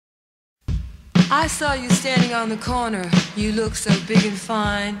I saw you standing on the corner. You looked so big and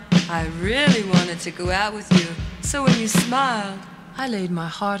fine. I really wanted to go out with you. So when you smiled, I laid my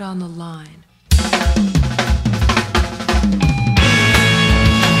heart on the line.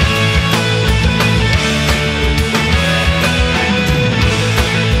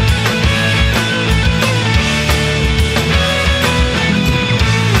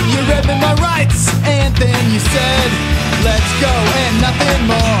 You read me my rights, and then you said, let's go, and nothing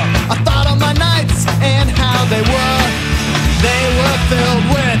more. I thought on my nights and how they were filled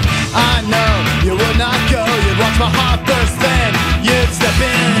with, I know you would not go. You'd watch my heart burst, then you'd step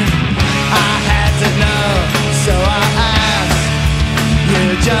in. I had to know, so I asked. You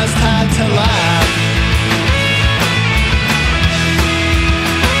just had to laugh.